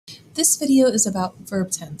This video is about verb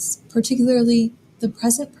tense, particularly the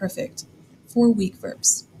present perfect for weak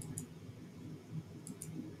verbs.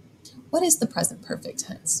 What is the present perfect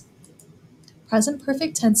tense? Present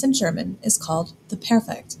perfect tense in German is called the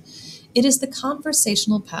Perfekt. It is the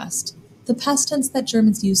conversational past, the past tense that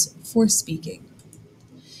Germans use for speaking.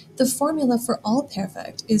 The formula for all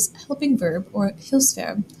perfect is helping verb or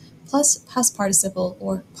Hilfsverb plus past participle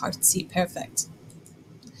or Partizip Perfekt.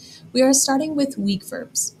 We are starting with weak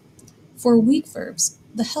verbs. For weak verbs,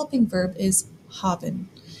 the helping verb is haben,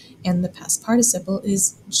 and the past participle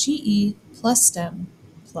is ge plus stem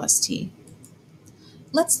plus t.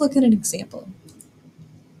 Let's look at an example.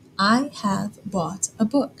 I have bought a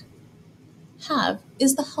book. Have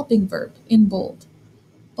is the helping verb in bold.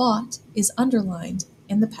 Bought is underlined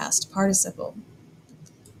in the past participle.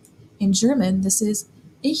 In German, this is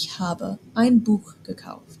Ich habe ein Buch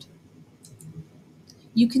gekauft.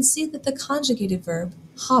 You can see that the conjugated verb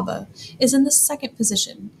habe is in the second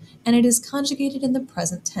position, and it is conjugated in the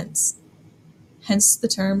present tense, hence the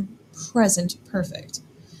term present perfect.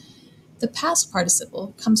 The past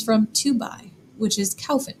participle comes from to buy, which is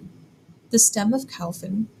kaufen. The stem of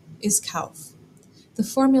kaufen is kauf. The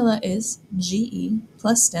formula is ge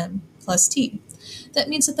plus stem plus t. That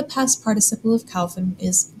means that the past participle of kaufen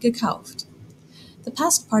is gekauft. The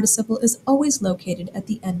past participle is always located at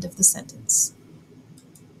the end of the sentence.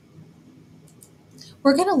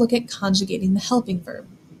 We're going to look at conjugating the helping verb.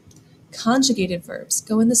 Conjugated verbs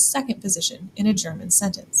go in the second position in a German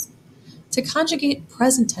sentence. To conjugate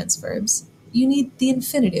present tense verbs, you need the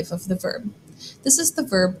infinitive of the verb. This is the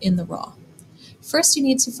verb in the raw. First, you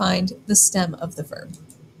need to find the stem of the verb.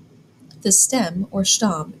 The stem, or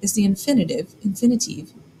Stamm, is the infinitive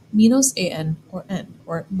minus an or n,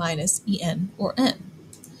 or minus en or n.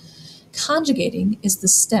 Conjugating is the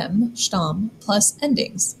stem, Stamm, plus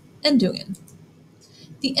endings, Endungen.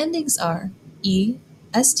 The endings are e,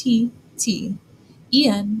 st, t,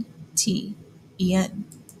 en, t, en.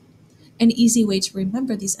 An easy way to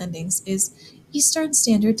remember these endings is Eastern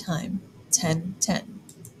Standard Time, 10:10.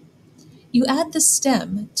 You add the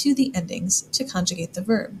stem to the endings to conjugate the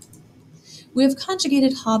verb. We have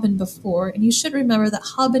conjugated haben before, and you should remember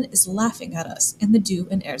that haben is laughing at us in the do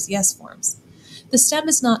and ers yes forms. The stem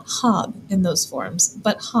is not hab in those forms,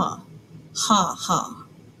 but ha, ha, ha.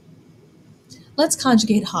 Let's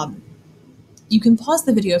conjugate haben. You can pause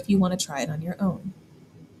the video if you want to try it on your own.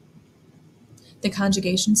 The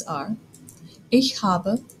conjugations are Ich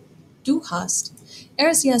habe, du hast,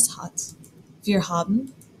 yes hat, wir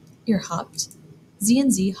haben, ihr habt, sie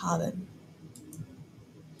und sie haben.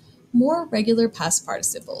 More regular past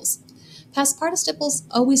participles. Past participles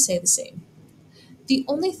always say the same. The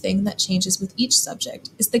only thing that changes with each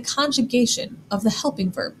subject is the conjugation of the helping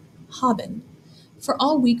verb, haben. For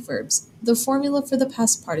all weak verbs, the formula for the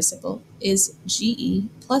past participle is ge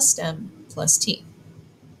plus stem plus t.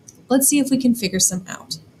 Let's see if we can figure some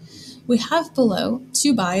out. We have below,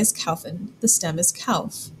 to buy is kaufen, the stem is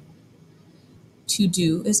kauf. To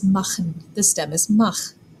do is machen, the stem is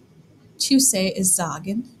mach. To say is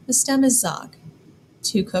sagen, the stem is sag.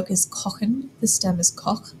 To cook is kochen, the stem is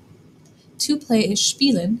koch. To play is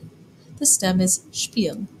spielen, the stem is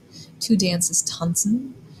spiel. To dance is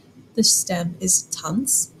tanzen, the stem is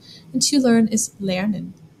tanz. And to learn is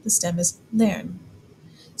lernen, the stem is lern.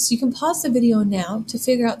 So you can pause the video now to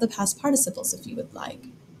figure out the past participles if you would like.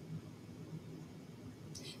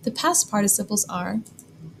 The past participles are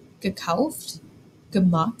gekauft,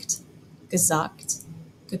 gemacht, gesagt,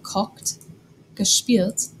 gekocht,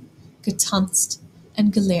 gespielt, getanzt,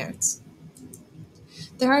 and gelernt.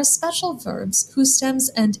 There are special verbs whose stems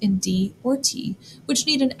end in d or t, which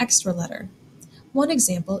need an extra letter. One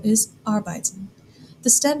example is arbeiten. The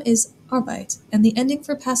stem is arbeit, and the ending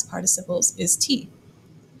for past participles is t.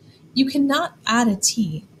 You cannot add a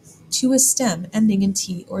t to a stem ending in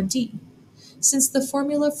t or d. Since the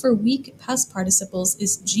formula for weak past participles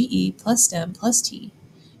is ge plus stem plus t,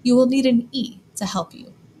 you will need an e to help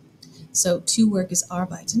you. So to work is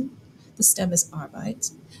arbeiten, the stem is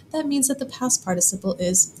arbeit. That means that the past participle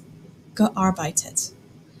is gearbeitet.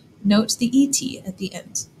 Note the et at the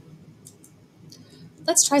end.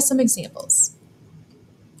 Let's try some examples.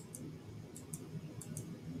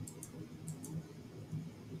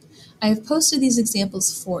 I have posted these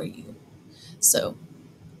examples for you, so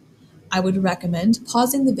I would recommend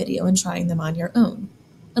pausing the video and trying them on your own,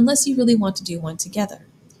 unless you really want to do one together.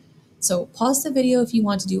 So pause the video if you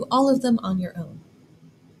want to do all of them on your own.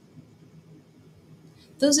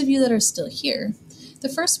 Those of you that are still here, the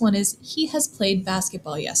first one is he has played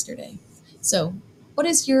basketball yesterday. So what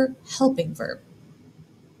is your helping verb?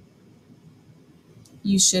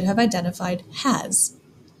 You should have identified has.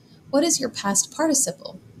 What is your past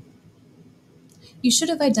participle? You should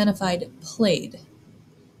have identified played.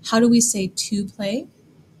 How do we say to play?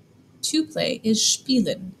 To play is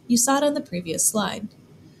spielen. You saw it on the previous slide.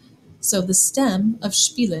 So the stem of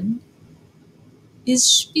spielen is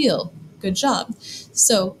spiel. Good job.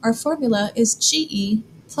 So our formula is ge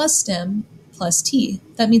plus stem plus t.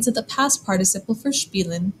 That means that the past participle for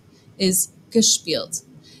spielen is gespielt.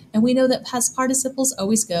 And we know that past participles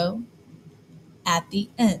always go at the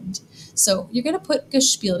end. So you're going to put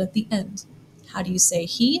gespielt at the end. How do you say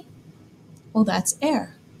he? Well, that's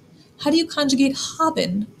er. How do you conjugate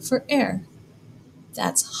haben for er?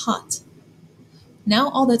 That's hot. Now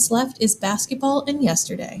all that's left is basketball and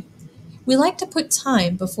yesterday. We like to put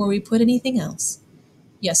time before we put anything else.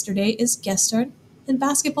 Yesterday is gestern, and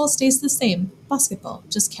basketball stays the same, basketball,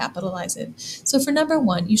 just capitalize it. So for number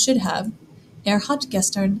 1, you should have hat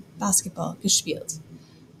gestern Basketball gespielt.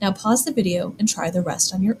 Now pause the video and try the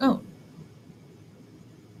rest on your own.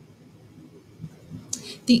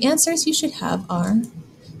 The answers you should have are: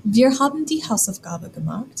 Wir haben die Hausaufgabe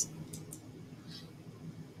gemacht.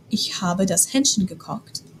 Ich habe das Hähnchen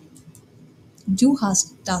gekocht. Du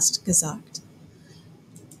hast das gesagt.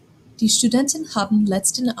 Die Studenten haben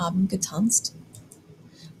letzten Abend getanzt.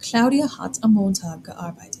 Claudia hat am Montag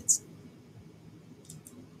gearbeitet.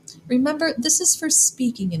 Remember, this is for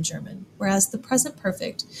speaking in German, whereas the present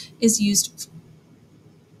perfect is used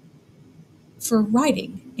for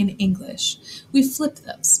writing in English. We flip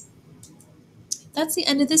those. That's the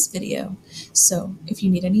end of this video, so if you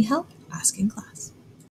need any help, ask in class.